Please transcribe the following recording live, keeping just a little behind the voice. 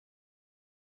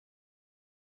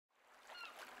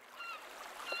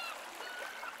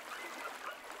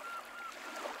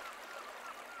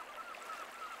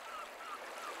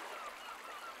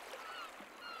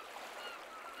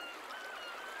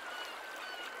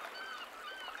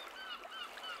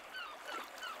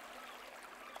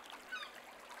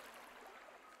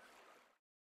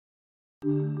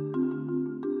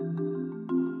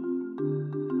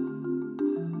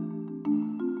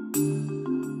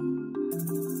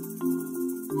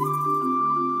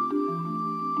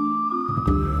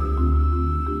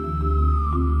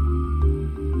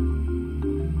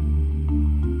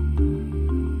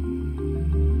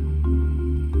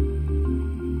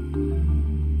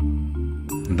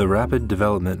The rapid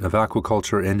development of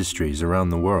aquaculture industries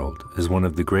around the world is one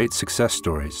of the great success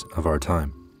stories of our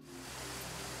time.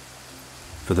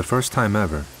 For the first time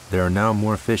ever, there are now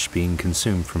more fish being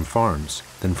consumed from farms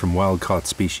than from wild-caught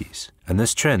species, and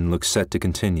this trend looks set to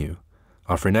continue,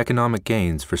 offering economic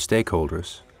gains for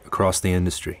stakeholders across the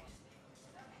industry.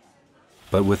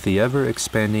 But with the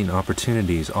ever-expanding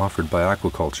opportunities offered by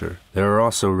aquaculture, there are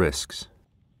also risks.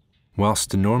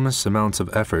 Whilst enormous amounts of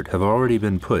effort have already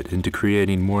been put into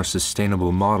creating more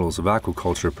sustainable models of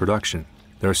aquaculture production,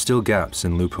 there are still gaps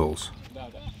and loopholes.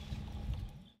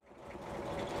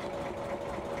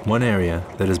 One area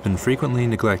that has been frequently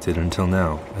neglected until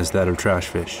now is that of trash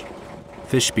fish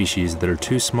species that are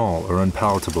too small or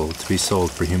unpalatable to be sold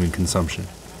for human consumption.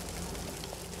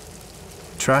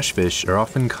 Trash fish are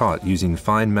often caught using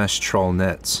fine mesh trawl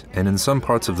nets, and in some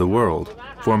parts of the world,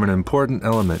 form an important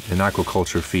element in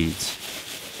aquaculture feeds.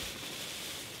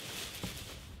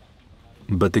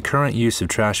 But the current use of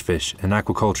trash fish in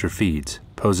aquaculture feeds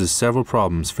poses several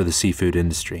problems for the seafood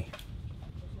industry.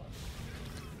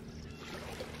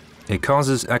 It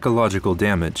causes ecological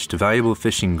damage to valuable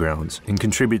fishing grounds and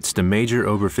contributes to major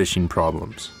overfishing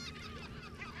problems.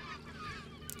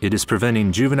 It is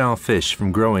preventing juvenile fish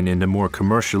from growing into more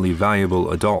commercially valuable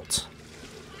adults.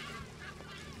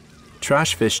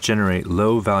 Trash fish generate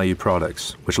low-value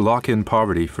products which lock in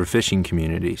poverty for fishing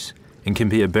communities and can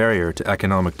be a barrier to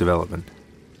economic development.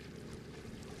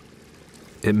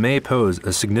 It may pose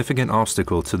a significant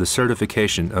obstacle to the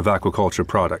certification of aquaculture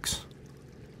products.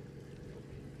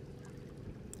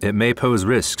 It may pose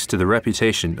risks to the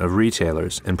reputation of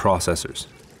retailers and processors.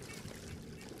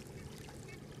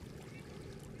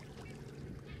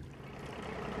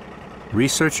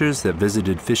 Researchers that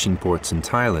visited fishing ports in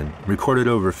Thailand recorded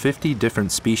over 50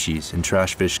 different species in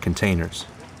trash fish containers.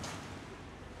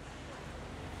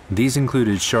 These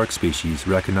included shark species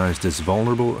recognized as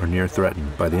vulnerable or near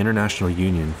threatened by the International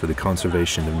Union for the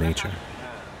Conservation of Nature.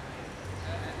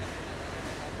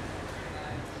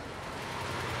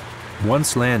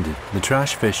 Once landed, the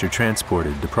trash fish are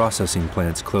transported to processing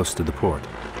plants close to the port,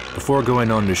 before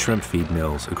going on to shrimp feed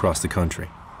mills across the country.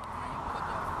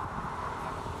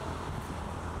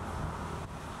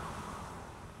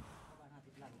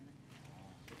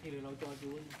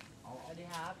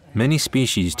 Many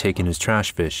species taken as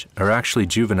trash fish are actually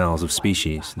juveniles of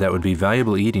species that would be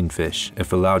valuable eating fish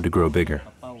if allowed to grow bigger.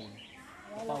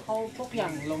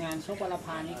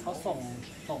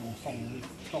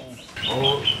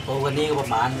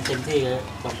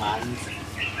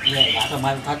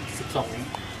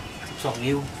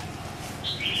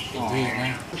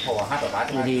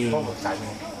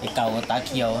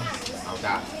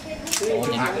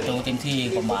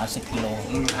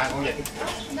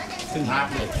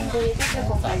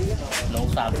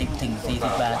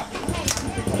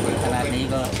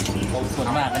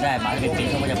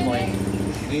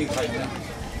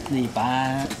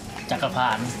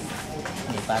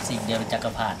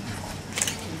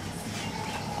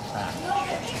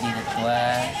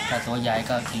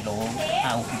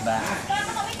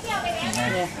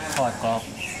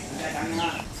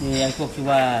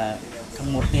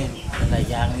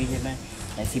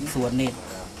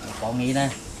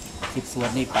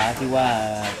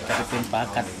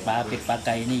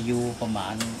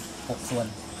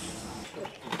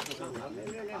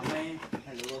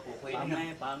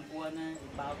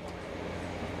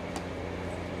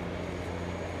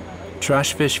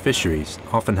 Trash fish fisheries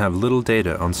often have little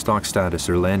data on stock status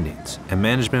or landings, and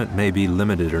management may be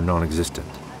limited or non-existent.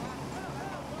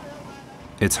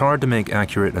 It's hard to make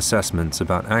accurate assessments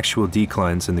about actual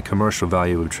declines in the commercial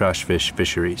value of trash fish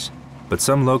fisheries, but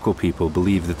some local people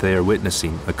believe that they are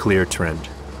witnessing a clear trend.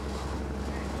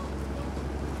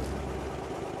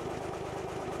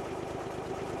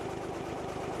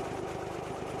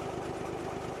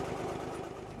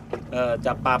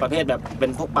 จับปลาประเภทแบบเป็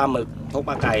นพวกปลาหมึกพวก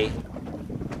ปลาไก่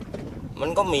มัน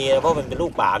ก็มีเพราะมันเป็นลู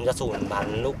กปลามันจะสูญพัน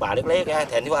ธุ์ลูกปลาเล็กๆ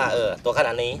แทนที่ว่าตัวขน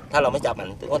าดนี้ถ้าเราไม่จับมัน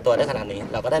ถึงว่าตัวได้ขนาดนี้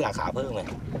เราก็ได้ราคาเพิ่มไง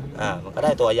มันก็ไ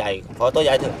ด้ตัวใหญ่พอตัวให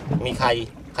ญ่ถึงมีใคร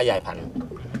ขยายพันธุ์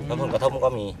แล้วผลกระทบมันก็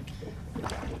มี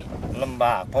ลำบ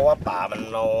ากเพราะว่าป่ามัน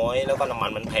น้อยแล้วก็น้ำมั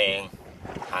นมันแพง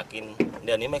หากินเ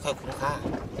ดี๋ยวนี้ไม่ค่อยคุ้มค่า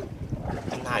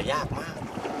มันหายากมาก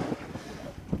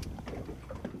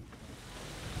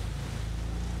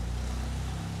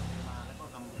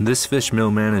This fish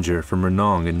mill manager from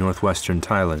Ranong in northwestern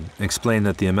Thailand explained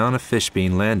that the amount of fish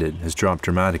being landed has dropped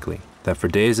dramatically, that for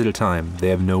days at a time they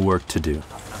have no work to do.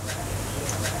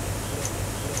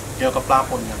 เกี่ยวกับปลา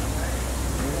ปนกัน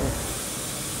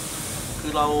คื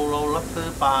อเรารับซื้อ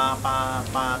ปล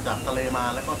าจากทะเลมา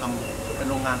แล้วก็ทำเป็น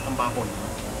โรงงานทำปลาปน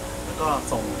แล้วก็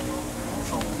ส่ง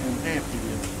กรุงเทพทีเ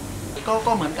ดียว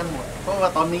ก็เหมือนกันหมดเพราะว่า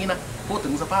ตอนนี้นะพูดถึ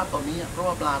งสภาพตอนนี้เพราะ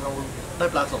ว่าปลาเราได้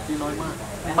ปลาสดที่น้อยมาก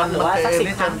มันเอ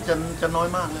นี่จะน้อย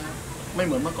มากเลยไม่เ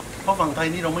หมือนเมื่อก่อนเพราะฝั่งไทย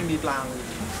นี่เราไม่มีปลาเลย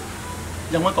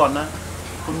อย่างเมื่อก่อนนะ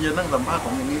คุณจะนั่งสัมภาษณ์ข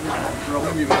องอย่างนี้เราไ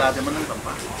ม่มีเวลาจะมานั่งสัมภ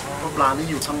าษณ์เพราะปลานี่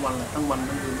อยู่ทั้งวันเลยทั้งวัน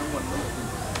ทั้งคืนทั้งวันทั้งคืน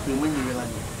คือไม่มีเวลา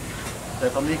อยู่แต่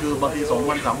ตอนนี้คือบางที2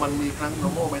 วัน 3 วันมีครั้งเรา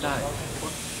โม่ไม่ได้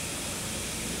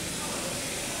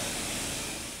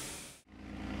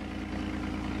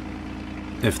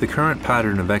If the current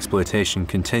pattern of exploitation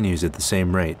continues at the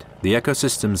same rate, the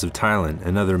ecosystems of Thailand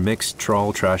and other mixed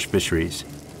trawl-trash fisheries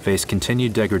face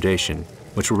continued degradation,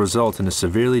 which will result in a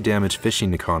severely damaged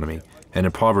fishing economy and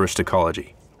impoverished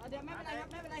ecology.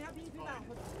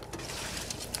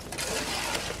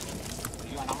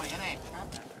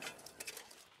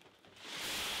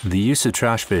 The use of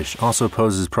trash fish also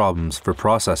poses problems for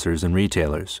processors and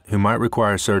retailers who might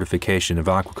require certification of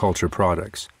aquaculture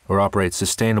products or operate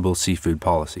sustainable seafood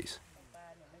policies.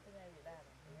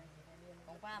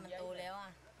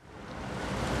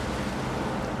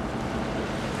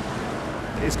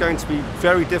 It's going to be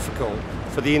very difficult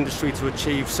for the industry to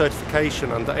achieve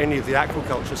certification under any of the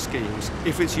aquaculture schemes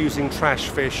if it's using trash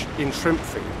fish in shrimp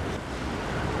feed.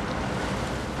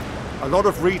 A lot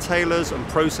of retailers and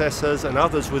processors and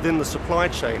others within the supply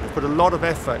chain have put a lot of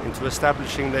effort into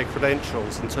establishing their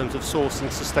credentials in terms of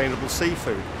sourcing sustainable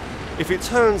seafood. If it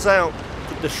turns out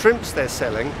that the shrimps they're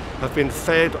selling have been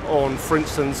fed on, for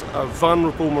instance, a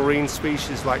vulnerable marine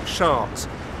species like sharks,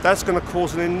 that's going to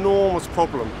cause an enormous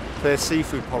problem for their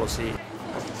seafood policy.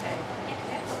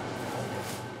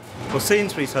 Well,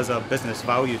 Sainsbury's has a business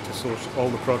value to source all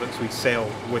the products we sell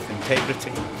with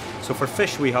integrity. So for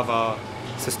fish we have a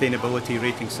sustainability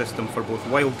rating system for both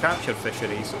wild capture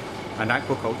fisheries and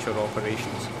aquaculture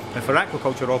operations. And for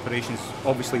aquaculture operations,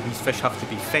 obviously these fish have to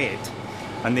be fed,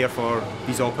 and therefore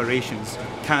these operations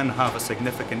can have a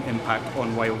significant impact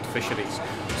on wild fisheries.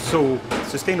 So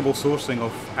sustainable sourcing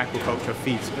of aquaculture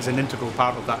feeds is an integral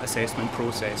part of that assessment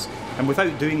process, and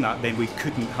without doing that then we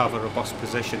couldn't have a robust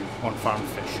position on farm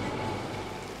fish.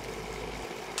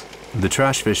 The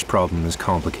trash fish problem is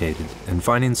complicated, and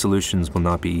finding solutions will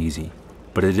not be easy.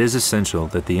 But it is essential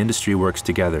that the industry works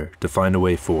together to find a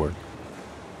way forward.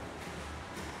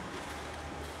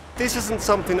 This isn't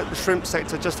something that the shrimp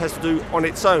sector just has to do on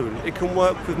its own. It can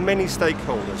work with many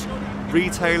stakeholders: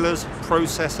 retailers,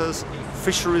 processors,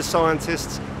 fisheries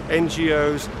scientists,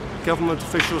 NGOs, government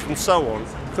officials and so on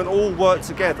can all work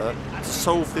together to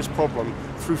solve this problem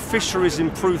through fisheries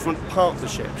improvement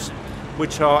partnerships,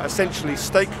 which are essentially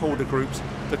stakeholder groups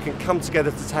that can come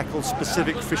together to tackle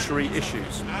specific fishery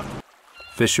issues.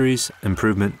 Fisheries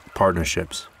Improvement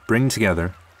Partnerships bring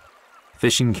together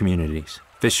fishing communities,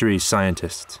 fisheries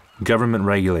scientists, government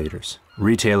regulators,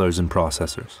 retailers and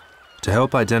processors to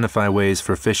help identify ways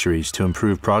for fisheries to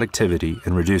improve productivity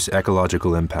and reduce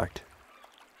ecological impact.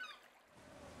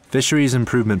 Fisheries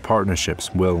Improvement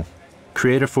Partnerships will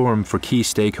create a forum for key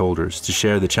stakeholders to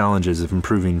share the challenges of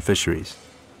improving fisheries,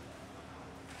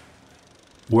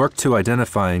 work to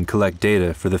identify and collect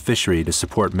data for the fishery to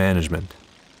support management,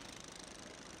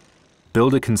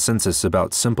 build a consensus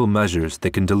about simple measures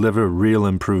that can deliver real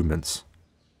improvements,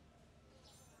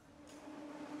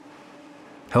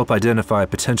 help identify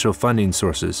potential funding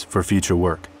sources for future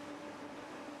work.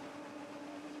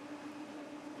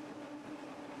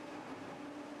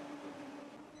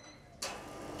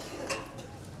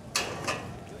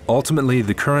 Ultimately,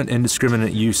 the current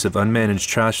indiscriminate use of unmanaged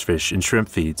trash fish in shrimp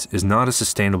feeds is not a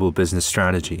sustainable business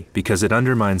strategy because it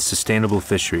undermines sustainable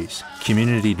fisheries,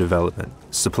 community development,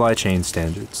 supply chain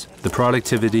standards, the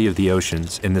productivity of the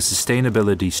oceans, and the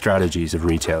sustainability strategies of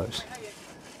retailers.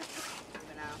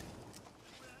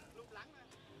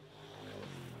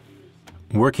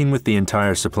 Working with the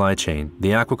entire supply chain, the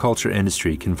aquaculture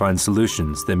industry can find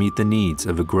solutions that meet the needs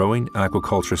of a growing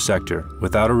aquaculture sector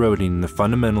without eroding the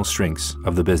fundamental strengths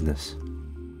of the business.